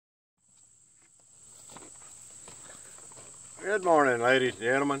Good morning, ladies and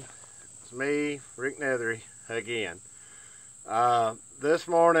gentlemen. It's me, Rick Nethery, again. This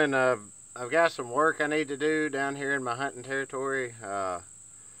morning, I've got some work I need to do down here in my hunting territory, but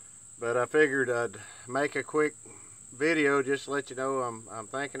I figured I'd make a quick video just to let you know I'm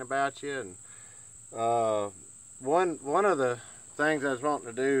thinking about you. And one of the things I was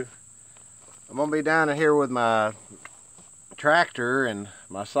wanting to do, I'm gonna be down here with my tractor and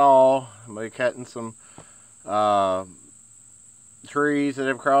my saw. I'm gonna be cutting some trees that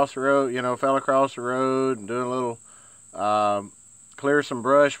have crossed the road, fell across the road, and doing a little clear some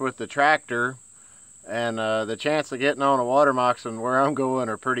brush with the tractor. And the chance of getting on a water moccasin where I'm going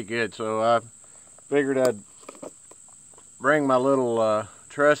are pretty good, so I figured I'd bring my little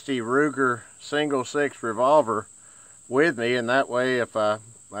trusty Ruger single 6 revolver with me, and that way if I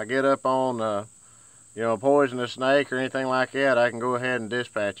get up on a poisonous snake or anything like that, I can go ahead and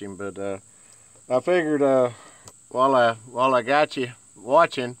dispatch him. But I figured while I got you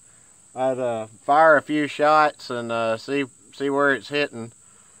watching, I'd fire a few shots and see where it's hitting.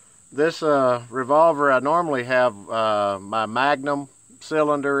 This revolver, I normally have my Magnum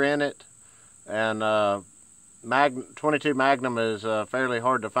cylinder in it, and 22 Magnum is fairly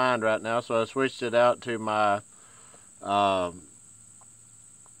hard to find right now, so I switched it out to my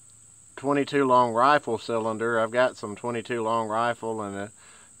 22 long rifle cylinder. I've got some 22 long rifle, and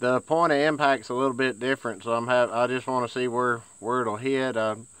the point of impact's a little bit different, so I just want to see where it'll hit.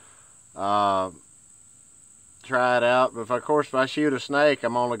 Try it out, but of course if I shoot a snake,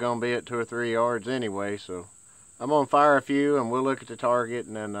 I'm only going to be at 2 or 3 yards anyway, so I'm going to fire a few and we'll look at the target,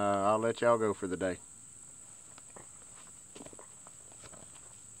 and then I'll let y'all go for the day.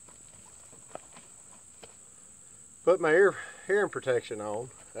 Put my hearing protection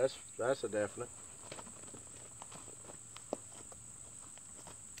on. That's a definite.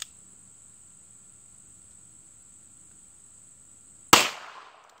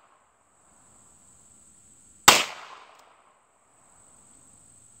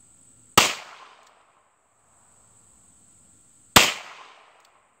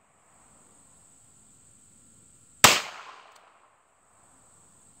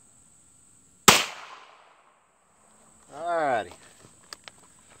 Alrighty.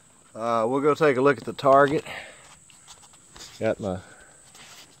 We'll go take a look at the target. Got my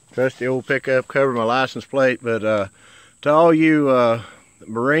trusty old pickup, covered my license plate, but to all you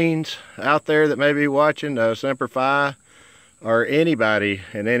Marines out there that may be watching, Semper Fi, or anybody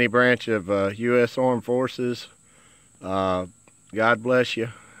in any branch of U.S. Armed Forces, God bless you.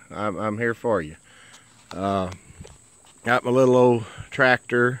 I'm here for you. Got my little old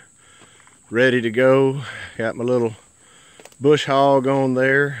tractor ready to go. Got my little bush hog on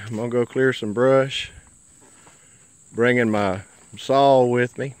there. I'm gonna go clear some brush. Bringing my saw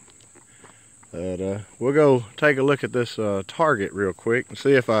with me. But we'll go take a look at this target real quick and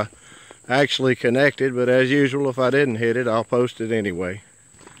see if I actually connected. But as usual, if I didn't hit it, I'll post it anyway.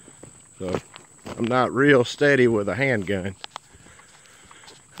 So I'm not real steady with a handgun.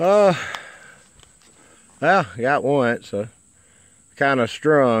 Well, got one, so kind of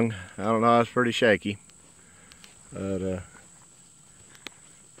strung. I don't know, it's pretty shaky. But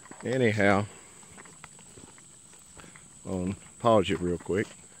anyhow, I'll pause it real quick.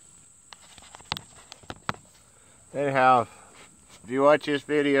 Anyhow, if you watch this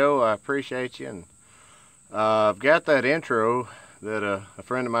video, I appreciate you. And I've got that intro that a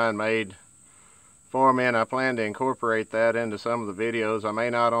friend of mine made for me, and I plan to incorporate that into some of the videos. I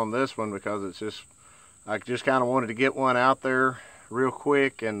may not on this one because I just kind of wanted to get one out there real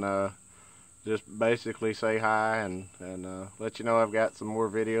quick and just basically say hi and let you know I've got some more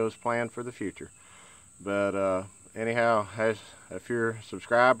videos planned for the future. But anyhow, if you're a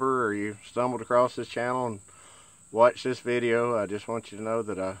subscriber or you stumbled across this channel and watch this video, I just want you to know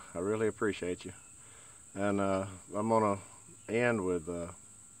that I really appreciate you. And I'm gonna end with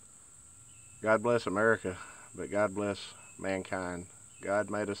God bless America, but God bless mankind. God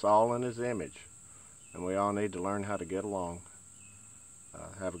made us all in His image, and we all need to learn how to get along.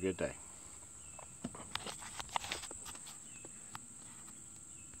 Have a good day.